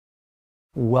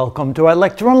Welcome to our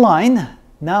lecture online.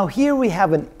 Now here we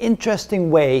have an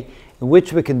interesting way in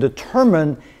which we can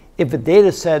determine if a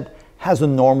data set has a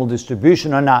normal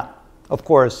distribution or not. Of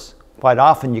course, quite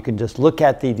often you can just look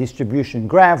at the distribution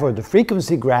graph or the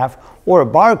frequency graph or a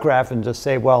bar graph and just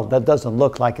say, well, that doesn't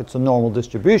look like it's a normal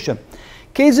distribution.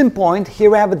 Case in point,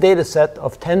 here we have a data set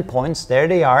of 10 points, there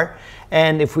they are,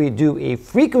 and if we do a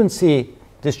frequency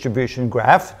distribution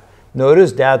graph,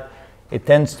 notice that it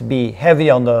tends to be heavy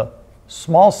on the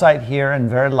small side here and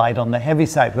very light on the heavy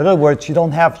side. In other words, you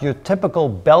don't have your typical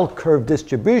bell curve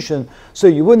distribution, so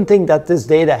you wouldn't think that this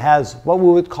data has what we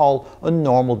would call a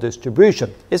normal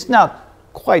distribution. It's not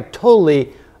quite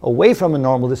totally away from a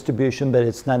normal distribution, but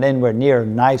it's not anywhere near a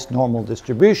nice normal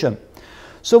distribution.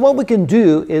 So what we can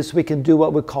do is we can do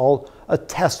what we call a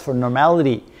test for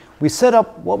normality. We set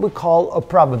up what we call a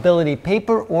probability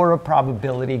paper or a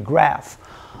probability graph.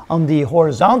 On the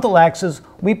horizontal axis,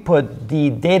 we put the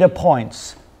data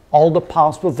points, all the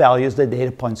possible values that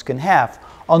data points can have.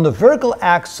 On the vertical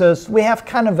axis, we have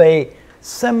kind of a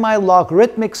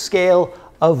semi-logarithmic scale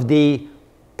of the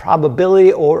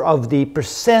probability or of the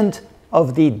percent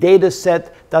of the data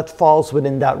set that falls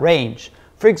within that range.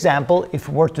 For example, if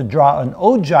we were to draw an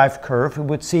ogive curve, we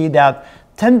would see that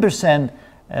 10%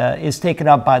 is taken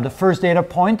up by the first data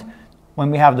point. When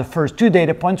we have the first two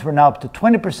data points, we're now up to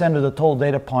 20% of the total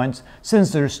data points.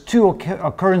 Since there's two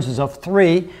occurrences of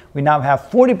 3, we now have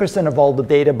 40% of all the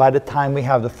data by the time we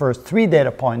have the first 3 data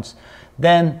points.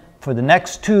 Then for the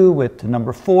next 2 with the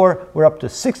number 4, we're up to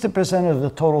 60% of the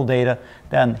total data.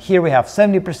 Then here we have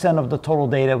 70% of the total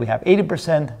data. We have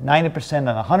 80%, 90%, and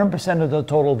 100% of the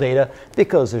total data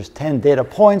because there's 10 data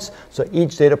points. So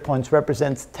each data point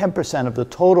represents 10% of the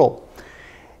total.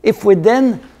 If we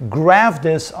then graph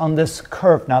this on this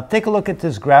curve, now take a look at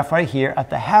this graph right here at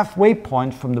the halfway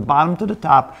point from the bottom to the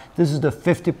top, this is the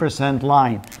 50%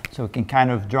 line. So we can kind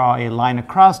of draw a line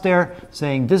across there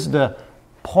saying this is the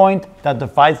point that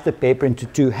divides the paper into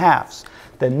 2 halves.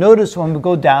 Then notice when we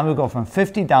go down, we go from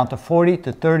 50 down to 40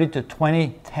 to 30 to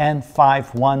 20, 10,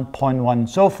 5, 1, 0.1, and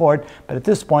so forth. But at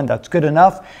this point, that's good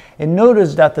enough. And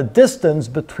notice that the distance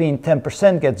between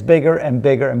 10% gets bigger and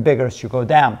bigger and bigger as you go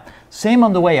down. Same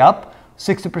on the way up,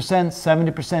 60%,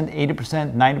 70%,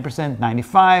 80%, 90%,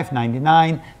 95,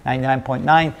 99,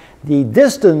 99.9. The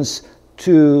distance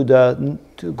to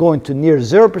going to near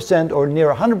 0% or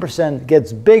near 100%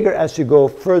 gets bigger as you go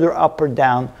further up or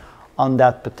down on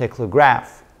that particular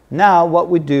graph. Now what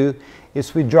we do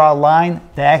is we draw a line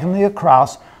diagonally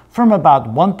across from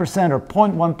about 1% or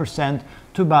 0.1%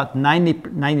 to about 99%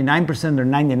 or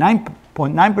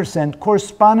 99.9%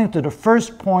 corresponding to the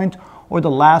first point or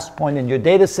the last point in your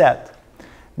data set.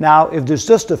 Now if there's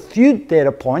just a few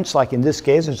data points, like in this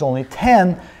case there's only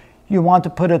 10, you want to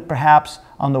put it perhaps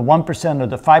on the 1% or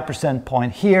the 5%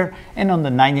 point here and on the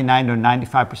 99 or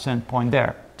 95% point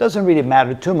there. Doesn't really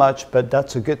matter too much, but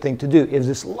that's a good thing to do. If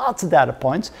there's lots of data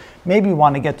points, maybe you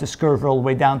want to get this curve all the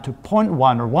way down to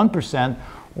 0.1 or 1%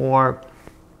 or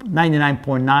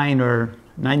 99.9 or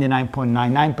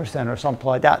 99.99% or something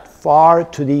like that, far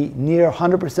to the near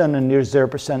 100% and near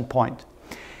 0% point.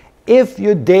 If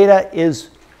your data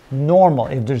is normal,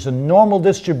 if there's a normal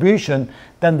distribution,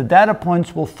 then the data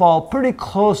points will fall pretty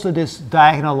close to this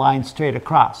diagonal line straight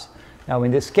across. Now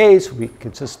in this case, we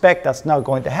could suspect that's not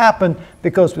going to happen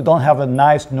because we don't have a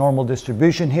nice normal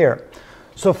distribution here.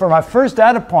 So for my first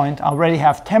data point, I already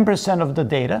have 10% of the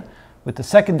data. With the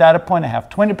second data point, I have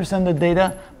 20% of the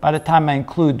data. By the time I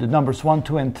include the numbers 1,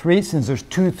 2, and 3, since there's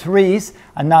 2 3s,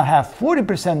 I now have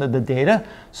 40% of the data.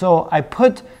 So I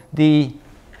put the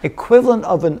equivalent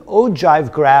of an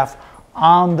ogive graph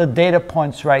on the data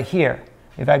points right here.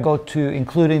 If I go to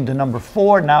including the number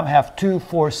 4, now I have 2,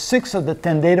 4, 6 of the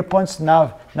 10 data points.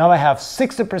 Now I have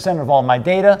 60% of all my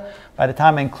data. By the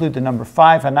time I include the number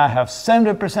 5, I now have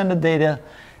 70% of data.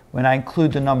 When I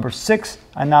include the number 6,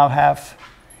 I now have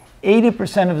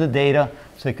 80% of the data.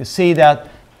 So you can see that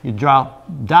you draw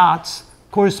dots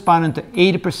corresponding to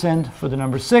 80% for the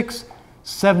number 6,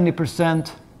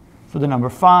 70% for the number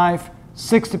 5,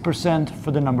 60%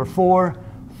 for the number 4,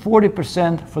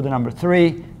 40% for the number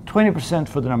 3, 20%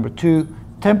 for the number 2,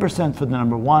 10% for the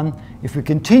number 1. If we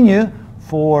continue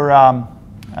for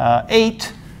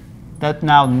 8, that's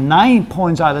now 9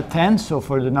 points out of 10. So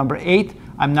for the number 8,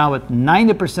 I'm now at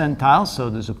 90 percentile, so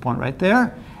there's a point right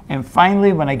there. And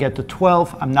finally, when I get to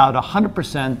 12, I'm now at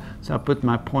 100%, so I put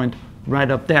my point right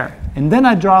up there. And then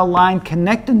I draw a line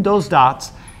connecting those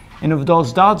dots, and if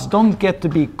those dots don't get to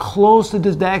be close to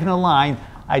this diagonal line,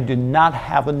 I do not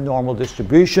have a normal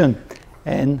distribution.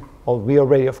 And well, we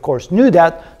already, of course, knew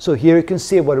that, so here you can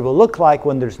see what it will look like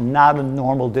when there's not a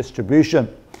normal distribution.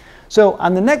 So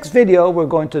on the next video, we're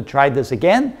going to try this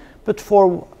again, but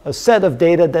for a set of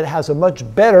data that has a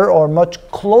much better or much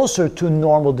closer to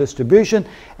normal distribution,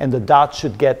 and the dots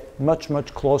should get much,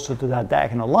 much closer to that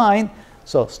diagonal line.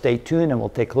 So stay tuned and we'll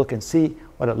take a look and see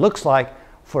what it looks like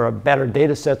for a better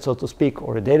data set, so to speak,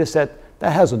 or a data set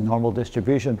that has a normal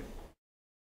distribution.